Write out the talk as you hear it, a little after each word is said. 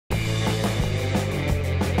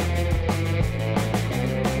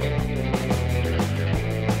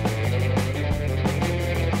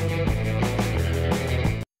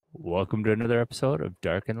Welcome to another episode of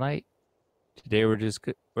Dark and Light. Today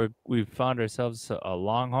we've found ourselves a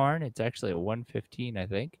Longhorn. It's actually a 115, I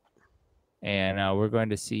think, and we're going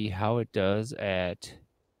to see how it does at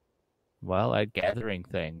gathering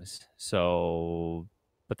things.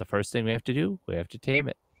 But the first thing we have to do, we have to tame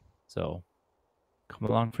it. So come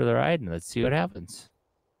along for the ride and let's see what happens.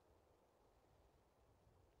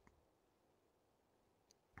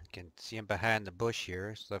 Can see him behind the bush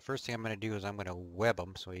here. So the first thing I'm going to do is I'm going to web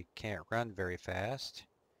him so he can't run very fast.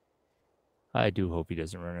 I do hope he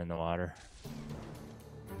doesn't run in the water.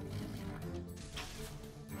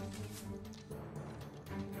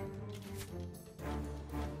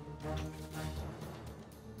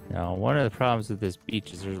 Now, one of the problems with this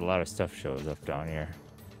beach is there's a lot of stuff shows up down here.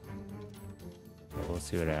 So we'll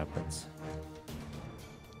see what happens.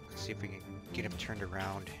 Let's see if we can get him turned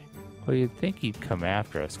around. Well, you'd think he'd come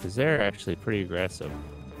after us, because they're actually pretty aggressive.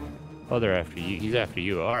 Oh, they're after you. He's after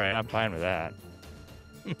you. All right, I'm fine with that.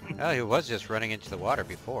 Oh, he was just running into the water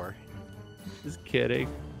before. Just kidding.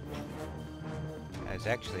 He's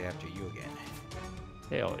actually after you again.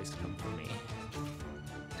 They always come for me.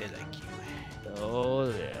 They like you. Oh,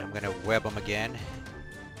 yeah. I'm going to web him again.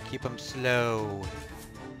 Keep him slow.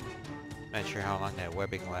 Not sure how long that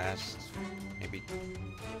webbing lasts. Maybe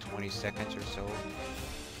 20 seconds or so.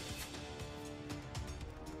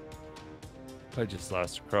 I just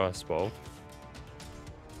lost a crossbow.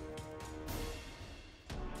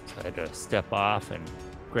 So I had to step off and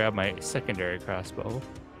grab my secondary crossbow.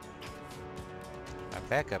 A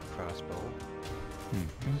backup crossbow.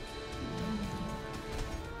 Mm-hmm.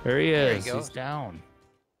 There he is. He's down.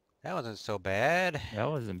 That wasn't so bad. That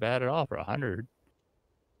wasn't bad at all for 100.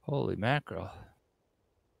 Holy mackerel.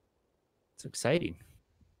 It's exciting.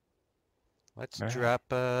 Let's All right. drop,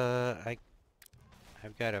 I've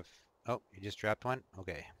got a... Oh, you just dropped one?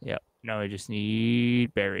 Okay. Yep. Now we just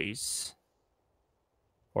need berries.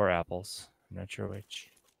 Or apples. I'm not sure which.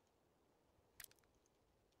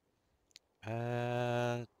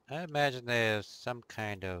 I imagine there's some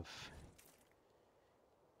kind of...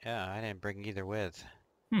 Yeah, I didn't bring either with.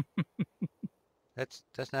 That's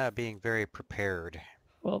not being very prepared.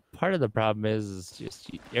 Well, part of the problem is just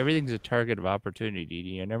everything's a target of opportunity.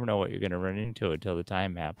 You never know what you're going to run into until the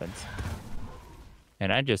time happens.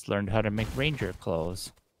 And I just learned how to make ranger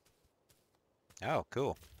clothes. Oh,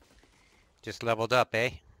 cool. Just leveled up, eh?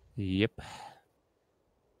 Yep.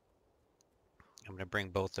 I'm gonna bring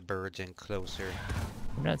both the birds in closer.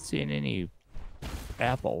 I'm not seeing any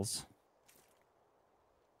apples.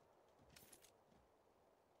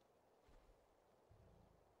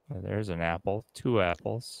 Oh, there's an apple. 2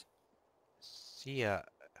 apples. See a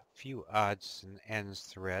few odds and ends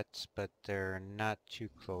threats, but they're not too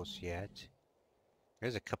close yet.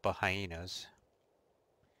 There's a couple hyenas.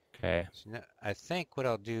 Okay. So I think what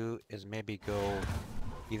I'll do is maybe go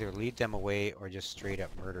either lead them away or just straight up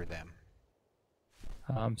murder them.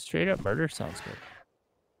 Straight up murder sounds good.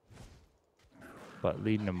 But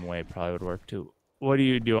leading them away probably would work too. What do?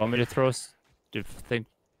 You want me to throw? Do you think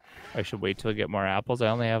I should wait till I get more apples? I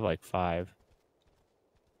only have like 5.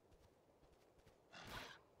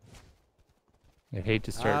 I'd hate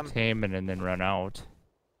to start taming and then run out.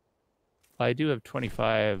 I do have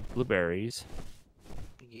 25 blueberries.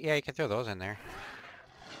 Yeah, you can throw those in there.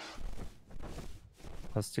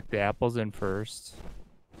 I'll stick the apples in first,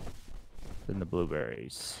 then the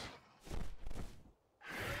blueberries.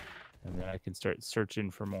 And then I can start searching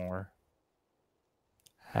for more.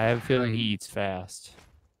 I have a feeling he eats fast.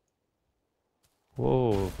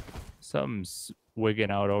 Whoa, something's wigging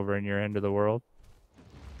out over in your end of the world.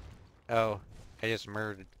 Oh, I just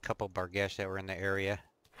murdered a couple Bargesh that were in the area.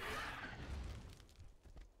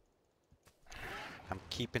 I'm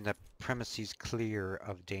keeping the premises clear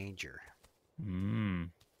of danger. Hmm.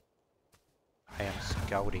 I am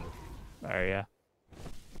scouting. Are ya?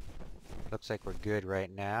 Looks like we're good right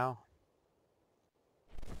now.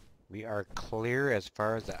 We are clear as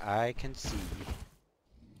far as the eye can see.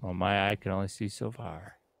 Well, my eye can only see so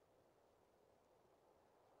far.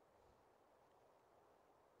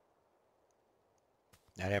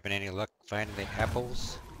 Not having any luck finding the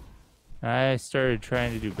apples. I started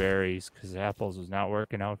trying to do berries because apples was not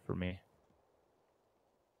working out for me.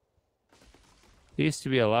 There used to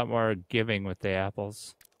be a lot more giving with the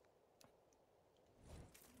apples.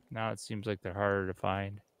 Now it seems like they're harder to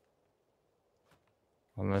find.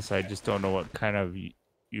 Unless I just don't know what kind of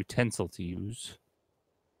utensil to use.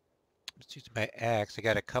 Let's use my axe. I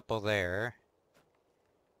got a couple there.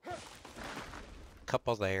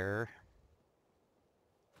 Couple there.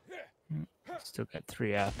 Still got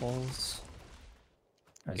 3 apples.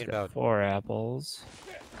 I Get got about 4 apples.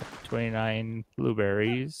 29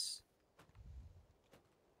 blueberries.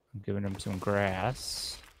 I'm giving him some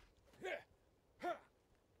grass.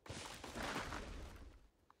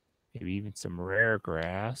 Maybe even some rare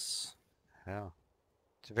grass. Oh,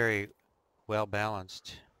 it's very well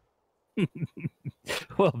balanced.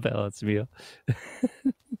 Well balanced meal.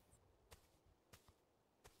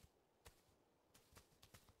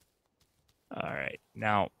 All right.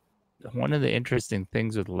 Now, one of the interesting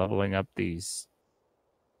things with leveling up these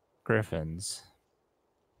griffins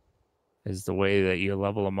is the way that you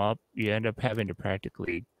level them up. You end up having to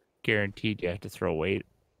practically guaranteed you have to throw weight,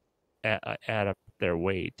 add up their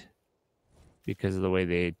weight because of the way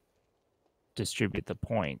they distribute the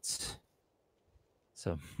points.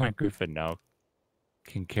 So my griffin now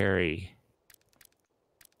can carry.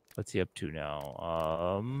 What's he up to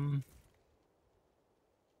now?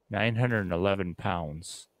 911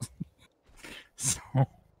 pounds. so,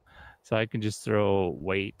 so I can just throw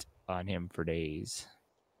weight on him for days.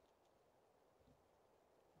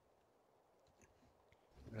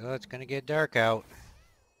 Well, it's gonna get dark out.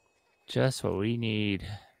 Just what we need.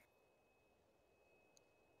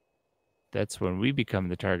 That's when we become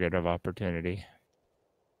the target of opportunity.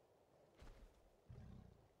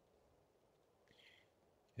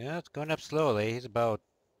 Yeah, it's going up slowly. He's about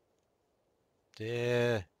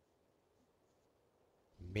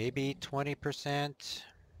maybe 20%.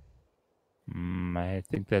 I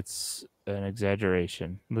think that's an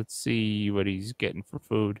exaggeration. Let's see what he's getting for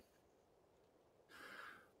food.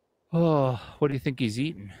 Oh, what do you think he's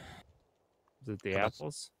eating? Is it the I'm,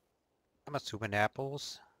 apples? I'm assuming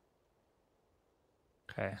apples.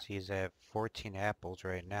 Okay. He's at 14 apples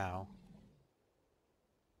right now.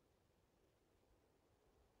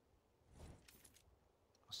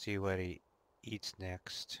 We'll see what he eats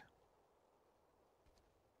next.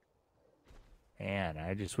 Man,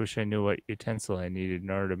 I just wish I knew what utensil I needed in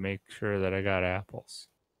order to make sure that I got apples.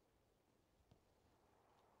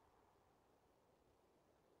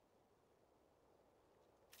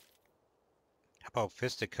 How about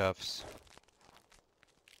fisticuffs?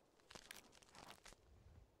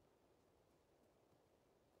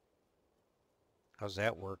 How's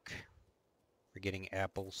that work for getting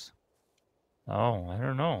apples? Oh, I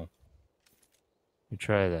don't know. Let me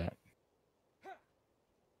try that.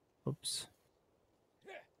 Oops.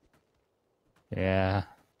 Yeah,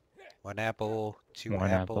 1 apple, 2 one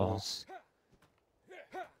apple. apples,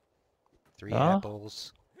 3 Oh,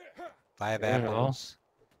 apples, 5 there you go. apples,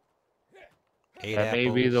 8 That may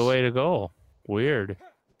be the apples. way to go. Weird.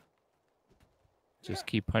 Just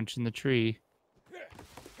keep punching the tree.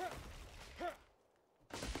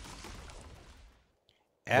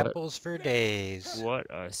 Apples for days. What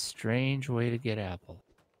a strange way to get apple.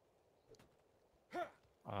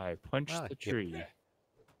 I punched Well, the tree.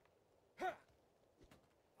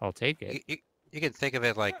 I'll take it, you can think of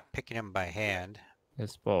it like picking them by hand. I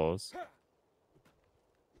suppose.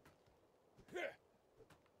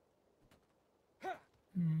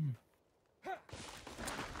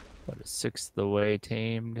 What a sixth of the way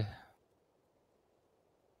tamed.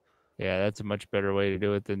 Yeah, that's a much better way to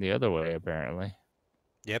do it than the other way, apparently.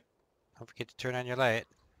 Yep. Don't forget to turn on your light.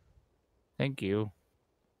 Thank you.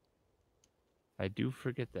 I do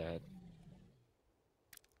forget that.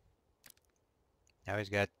 Now he's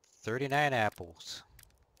got 39 apples.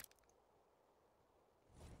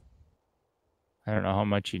 I don't know how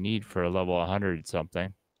much you need for a level 100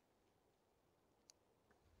 something.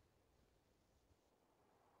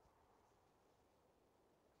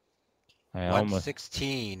 I almost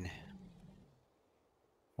 116.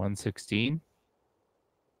 116.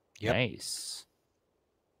 Yep. Nice.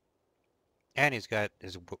 And he's got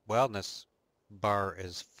his wellness bar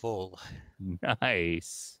is full.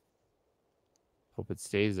 Nice. Hope it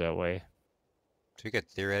stays that way. So you could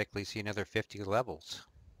theoretically see another 50 levels.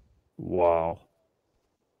 Wow.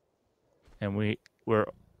 And we're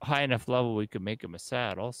high enough level we could make him a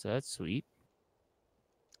saddle, so that's sweet.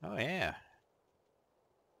 Oh yeah.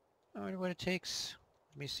 I wonder what it takes.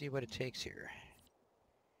 Let me see what it takes here.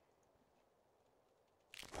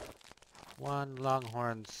 1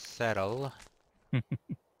 Longhorn saddle.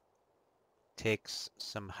 Takes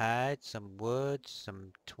some hide, some wood,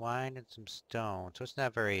 some twine, and some stone. So it's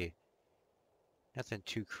not very... nothing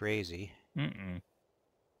too crazy. Mm-mm.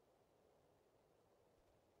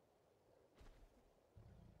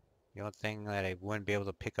 The only thing that I wouldn't be able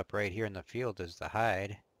to pick up right here in the field is the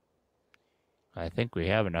hide. I think we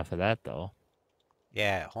have enough of that, though.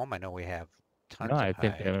 Yeah, at home I know we have No, tons I of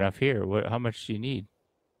think we have hide. enough here. How much do you need?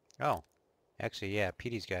 Oh, actually, yeah,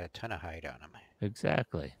 Petey's got a ton of hide on him.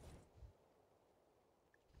 Exactly.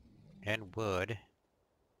 And wood.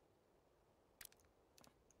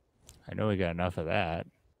 I know we got enough of that.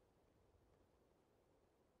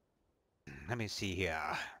 Let me see here.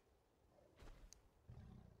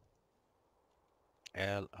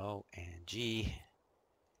 L-O-N-G.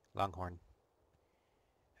 Longhorn.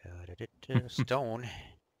 Stone.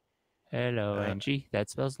 L-O-N-G. That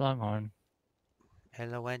spells Longhorn.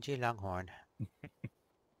 L-O-N-G, Longhorn. If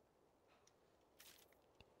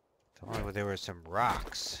only there were some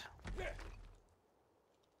rocks. If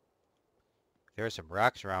there were some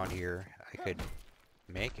rocks around here, I could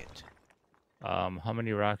make it. How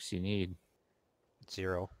many rocks do you need?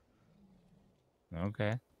 0.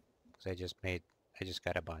 Okay. Because I just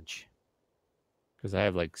got a bunch. Because I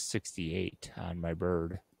have like 68 on my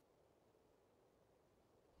bird.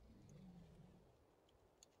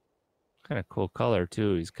 Kind of cool color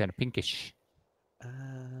too. He's kind of pinkish.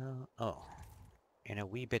 Oh. And a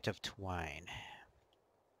wee bit of twine.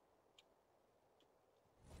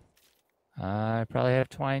 I probably have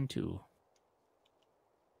twine too.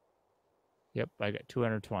 Yep, I got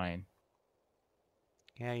 200 twine.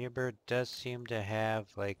 Yeah, your bird does seem to have,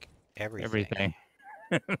 like, everything.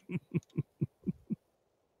 Everything.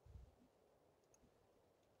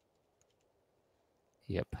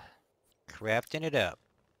 Yep. Crafting it up.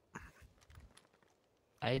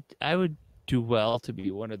 I would do well to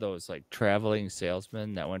be one of those like traveling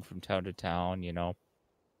salesmen that went from town to town, you know,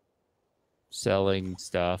 selling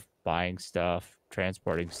stuff, buying stuff,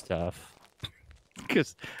 transporting stuff.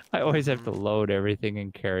 Because I always have to load everything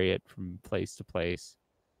and carry it from place to place.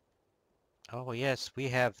 Oh, yes, we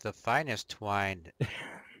have the finest twine.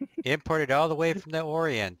 Imported all the way from the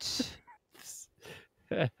Orient.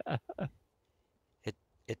 It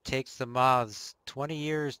takes the moths 20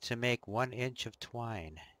 years to make 1 inch of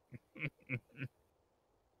twine.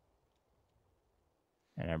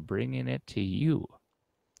 And I'm bringing it to you.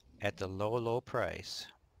 At the low, low price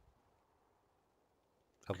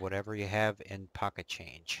of whatever you have in pocket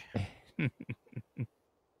change.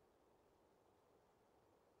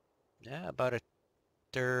 Yeah, about a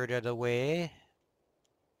third of the way.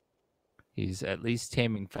 He's at least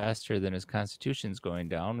taming faster than his constitution's going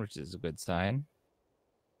down, which is a good sign.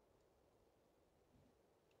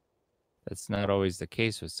 That's not always the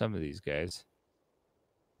case with some of these guys.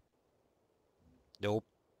 Nope.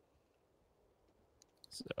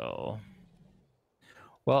 So,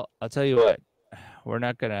 well, I'll tell you what. We're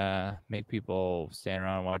not going to make people stand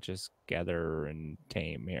around and watch us gather and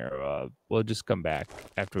tame here. We'll just come back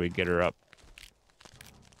after we get her up.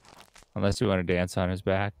 Unless you want to dance on his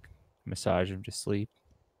back, massage him to sleep.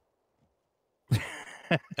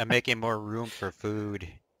 I'm making more room for food.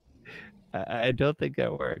 I don't think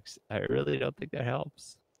that works. I really don't think that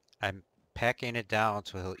helps. I'm packing it down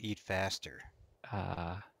so he'll eat faster.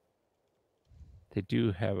 They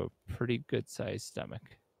do have a pretty good sized stomach.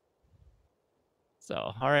 So,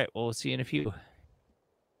 all right, well, we'll see you in a few.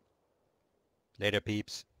 Later,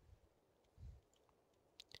 peeps.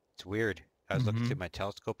 It's weird. I was looking through my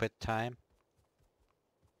telescope at the time,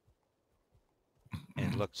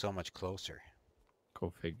 and it looked so much closer.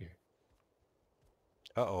 Go figure.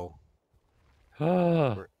 Uh-oh.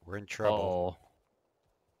 Oh, We're in trouble.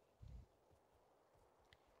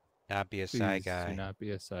 Not be a Psy please guy. do not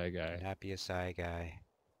be a Psy guy. Not be a Psy guy.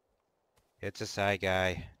 It's a Psy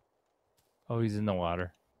guy. Oh, he's in the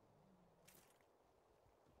water.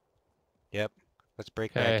 Yep. Let's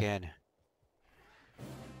break back in.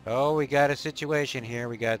 Oh, we got a situation here.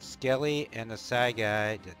 We got Skelly and the Psy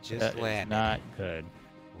guy that just landed. Not good.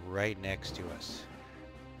 Right next to us.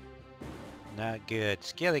 Not good.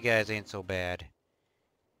 Skelly guys ain't so bad.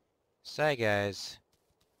 Psy guys.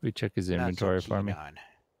 We check his inventory not so for me. on.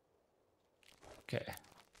 Okay.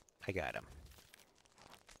 I got him.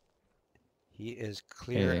 He is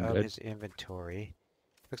clear Anything of good? his inventory.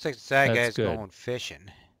 Looks like the Psy guy's going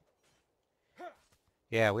fishing.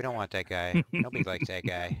 Yeah, we don't want that guy. Nobody likes that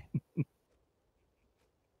guy.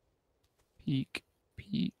 Peek,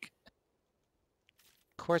 peek.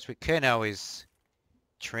 Of course, we can always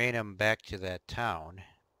train him back to that town.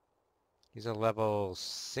 He's a level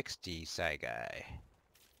 60 Psy guy.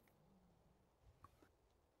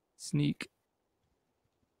 Sneak.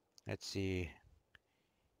 Let's see.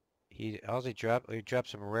 He dropped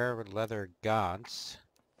some rare leather gaunts.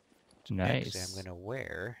 Nice. Actually, I'm gonna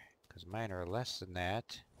wear because mine are less than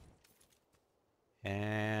that.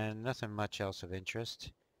 And nothing much else of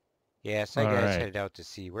interest. Yeah, Psy guys headed out to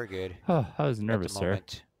sea. We're good. Oh, I was nervous, sir.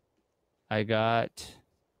 I got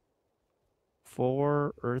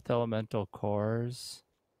 4 earth elemental cores,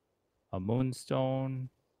 a moonstone,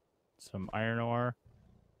 some iron ore,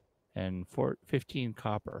 and 15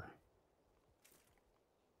 copper.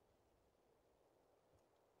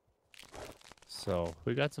 So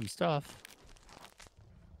we got some stuff.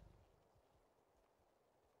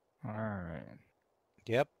 All right.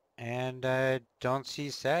 Yep. And I don't see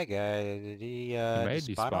Saga. Did he He may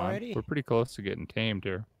despawn despawn. We're already? pretty close to getting tamed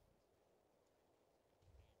here.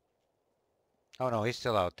 Oh no, he's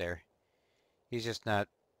still out there. He's just not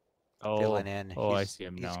filling Oh, in. oh, I see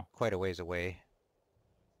him He's now. quite a ways away.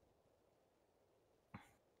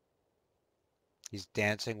 He's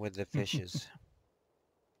dancing with the fishes.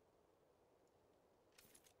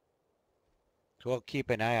 So we'll keep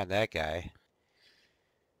an eye on that guy.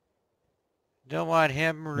 Don't want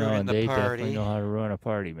him No, ruining and the they definitely know party. how to run a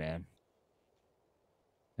party, man.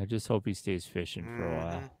 I just hope he stays fishing for a Mm-hmm.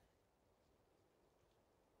 while.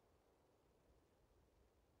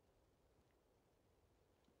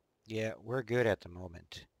 Yeah, we're good at the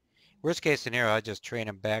moment. Worst case scenario, I just train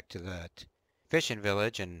him back to the fishing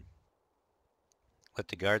village and let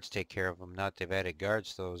the guards take care of him. Not they've added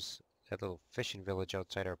guards to that little fishing village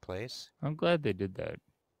outside our place. I'm glad they did that.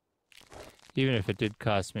 Even if it did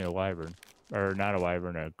cost me a wyvern. Or not a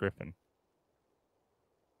wyvern, a griffin.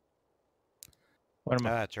 What am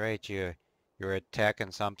I? Ah, that's right. You were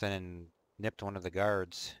attacking something and nipped one of the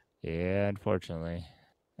guards. Yeah, unfortunately.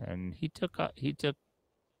 And took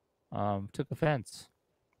offense.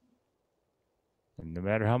 And no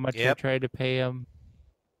matter how much I Yep. tried to pay him,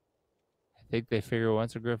 I think they figure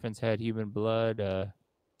once a griffin's had human blood,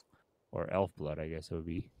 or elf blood, I guess it would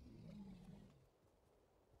be,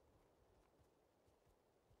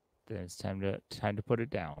 then it's time to put it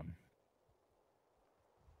down.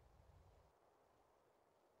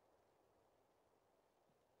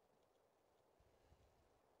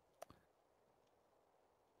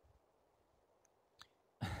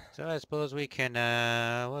 So I suppose we can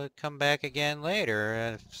we'll come back again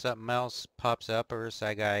later if something else pops up or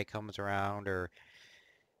Saigai comes around or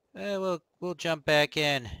we'll jump back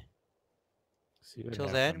in. See what Till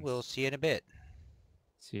then, we'll happens. see you in a bit.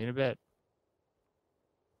 See you in a bit.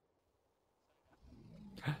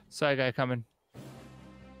 Side guy coming.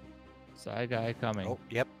 Side guy coming. Oh,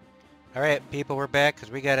 yep. All right, people, we're back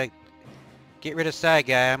because we gotta get rid of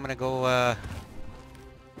Saigai. I'm gonna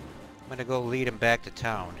go lead him back to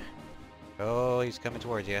town. Oh, he's coming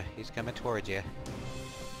towards you. He's coming towards you.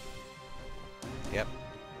 Yep.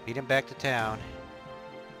 Lead him back to town.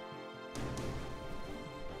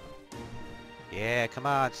 Yeah, come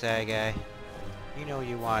on, Saigai. You know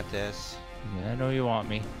you want this. Yeah, I know you want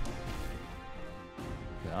me.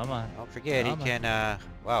 Come on. Don't forget, he Come on. can,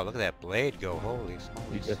 wow, look at that blade go. Holy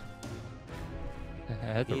smokes.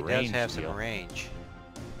 He does have some range.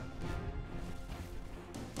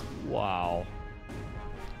 Wow.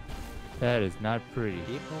 That is not pretty.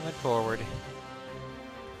 Keep moving forward.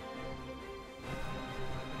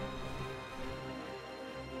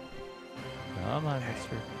 Come on,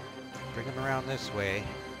 mister. Bring him around this way.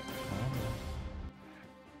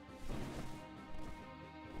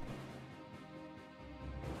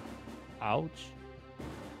 Ouch.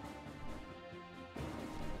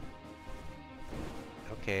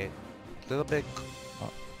 Okay. A little bit.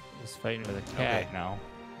 Oh, he's fighting with a cat now.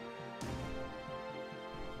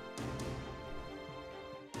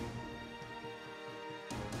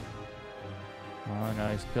 Oh, now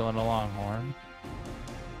he's killing a longhorn.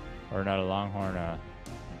 Or not a longhorn, a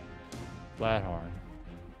flathorn.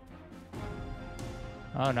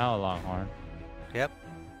 Oh, now a longhorn. Yep.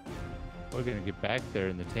 We're gonna get back there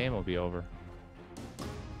and the tame will be over.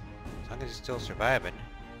 As long as he's still surviving.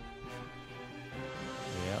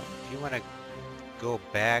 Yeah. If you want to go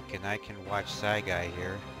back and I can watch Saigai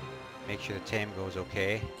here. Make sure the tame goes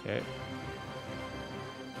okay. Okay.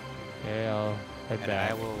 Okay, I'll head And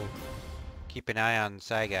back. I will keep an eye on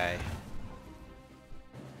Saigai.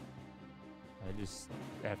 I just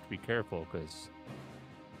have to be careful because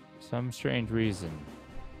some strange reason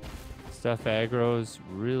stuff aggro's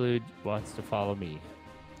really wants to follow me.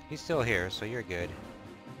 He's still here, so you're good.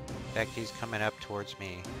 In fact, he's coming up towards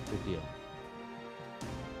me. Good deal.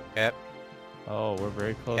 Yep. Oh, we're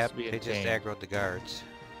very close Yep, to being they just tamed. aggroed the guards.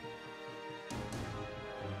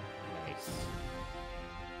 Nice.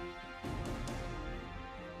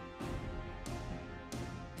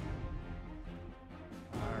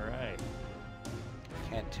 All right.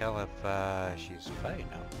 Can't tell if she's fighting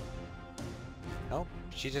now. Nope,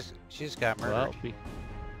 she just got murdered. Well,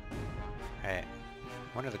 Alright,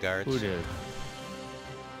 one of the guards. who did?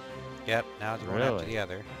 Yep, now it's going after Really? the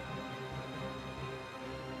other.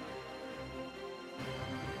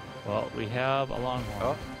 Well, we have a longhorn.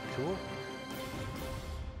 Oh, cool.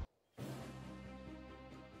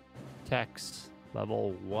 Tex,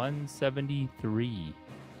 level 173.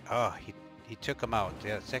 Oh, he took him out.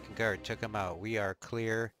 The second guard took him out. We are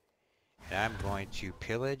clear, and I'm going to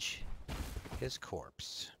pillage his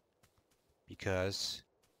corpse because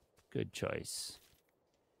Good choice.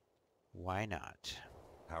 Why not?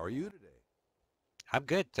 How are you today? I'm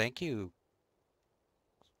good, thank you,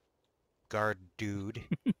 guard dude.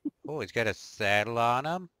 Oh, he's got a saddle on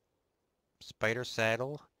him. Spider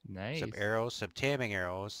saddle. Some Nice. arrows, some taming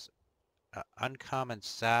arrows. Uncommon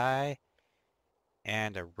sai.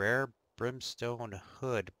 And a rare brimstone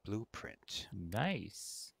hood blueprint.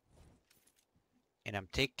 Nice. And I'm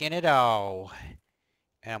taking it all.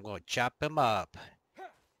 And I'm going to chop him up.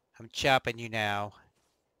 I'm chopping you now.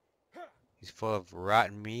 He's full of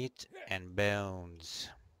rotten meat and bones.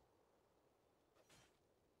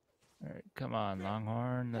 All right, come on,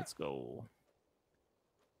 Longhorn. Let's go.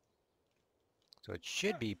 So it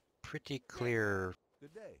should be pretty clear.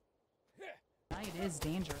 Good day. Night is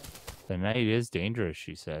dangerous. The night is dangerous,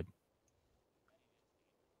 she said.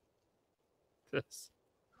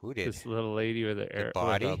 Who did? This little lady with a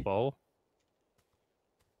body? bow.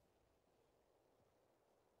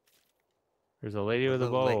 There's a lady A with a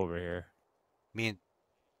little bow la- over here. You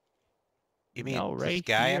mean No, this right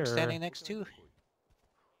guy I'm here. standing next to?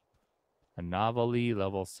 A novelty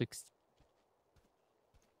level 6.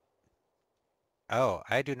 Oh,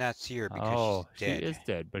 I do not see her because she's dead. She is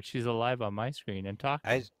dead, but she's alive on my screen and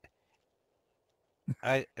talking.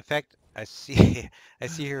 In fact, I see, I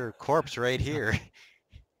see her corpse right here.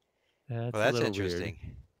 That's Well, a that's little interesting.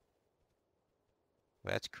 weird.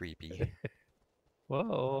 Well, that's creepy.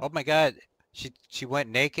 Whoa. Oh my God, she went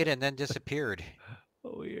naked and then disappeared.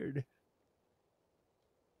 Weird.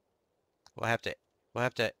 We'll have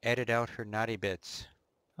to edit out her naughty bits.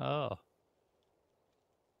 Oh.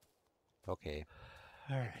 Okay.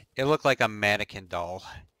 All right. It looked like a mannequin doll.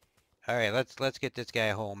 All right, let's get this guy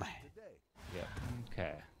home. Good day. Yep.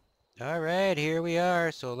 Okay. All right, here we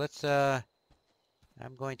are. So let's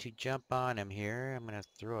I'm going to jump on him here. I'm gonna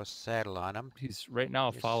throw a saddle on him. He's right now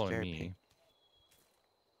Just following start me.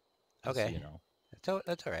 Okay. So, you know.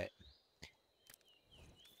 That's all right.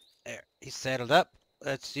 There, he's saddled up.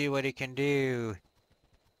 Let's see what he can do.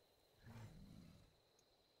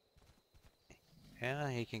 Yeah,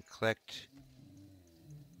 he can collect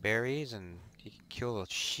berries and he can kill a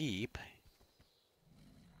sheep.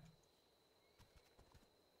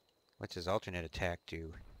 What's his alternate attack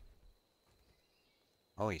do?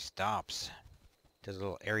 Oh, he stomps. Does a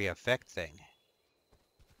little area effect thing.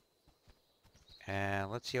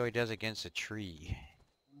 And let's see how he does against a tree.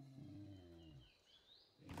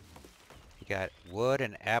 He got wood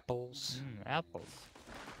and apples. Apples.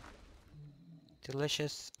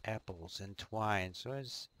 Delicious apples and twine. So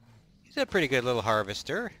he's a pretty good little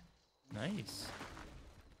harvester. Nice.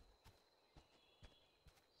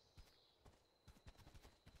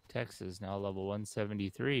 Tex is now level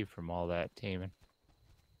 173 from all that taming.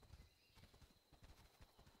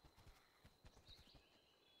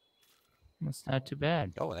 That's not too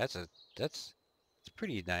bad. Oh, that's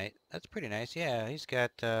pretty nice. That's pretty nice. Yeah, he's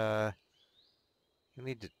got he'll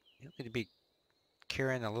need to be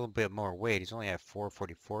carrying a little bit more weight. He's only at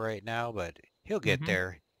 444 right now, but he'll get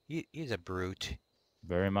there. He's a brute.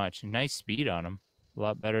 Very much. Nice speed on him. A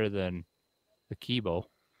lot better than the Kibo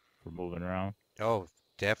for moving around. Oh,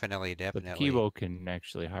 definitely. But the Kibo can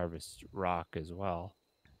actually harvest rock as well.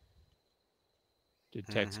 Did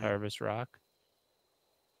Tex harvest rock?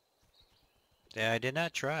 Yeah, I did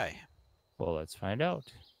not try. Well, let's find out.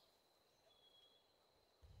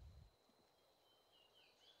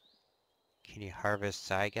 Can you harvest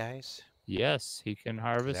Psy guys? Yes, he can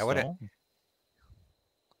harvest that what it- stone.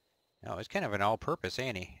 No, it's kind of an all-purpose,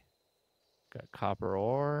 ain't he? Got copper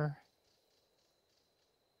ore,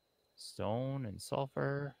 stone, and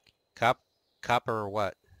sulfur. Copper or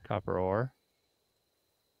what? Copper ore.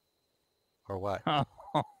 Or what?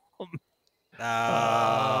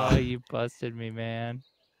 Oh, you busted me, man.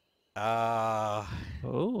 Uh,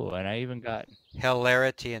 Oh, and I even got...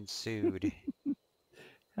 hilarity ensued.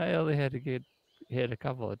 I only had to get hit a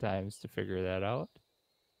couple of times to figure that out.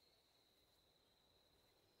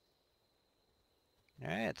 All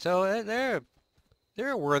right, so they're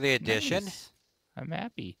a worthy addition. Nice. I'm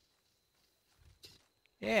happy.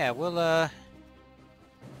 Yeah, we'll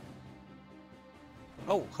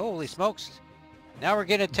Oh, holy smokes! Now we're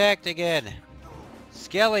getting attacked again.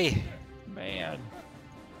 Skelly. Man.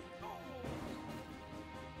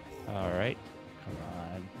 All right. Come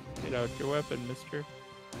on. Get out your weapon, mister.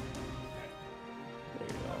 There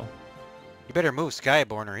you go. You better move,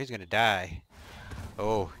 Skyborn, or he's gonna die.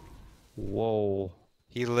 Oh, Whoa.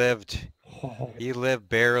 he lived. He lived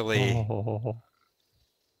barely. Oh.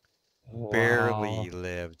 Barely Wow.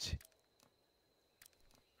 lived.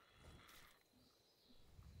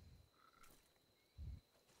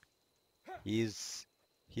 He's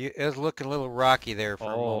He is looking a little rocky there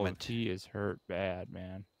for a Oh, moment. he is hurt bad,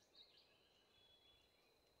 man.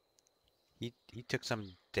 He took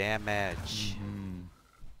some damage. Mhm.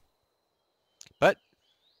 But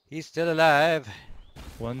he's still alive.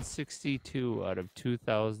 162 out of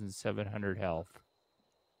 2,700 health.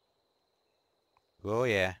 Oh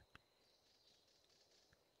yeah.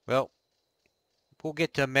 Well, we'll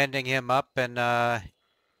get to mending him up, and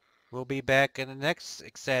we'll be back in the next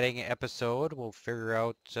exciting episode. We'll figure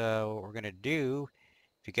out what we're gonna do.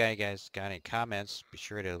 If you guys got any comments, be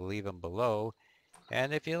sure to leave them below.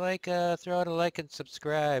 And if you like, throw out a like and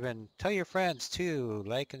subscribe, and tell your friends too.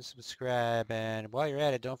 Like and subscribe, and while you're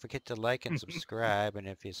at it, don't forget to like and subscribe. And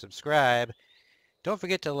if you subscribe, don't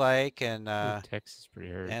forget to like and Ooh, Tex is pretty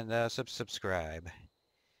hurt. subscribe.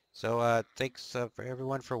 So thanks for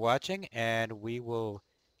everyone for watching, and we will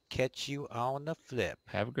catch you on the flip.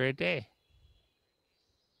 Have a great day.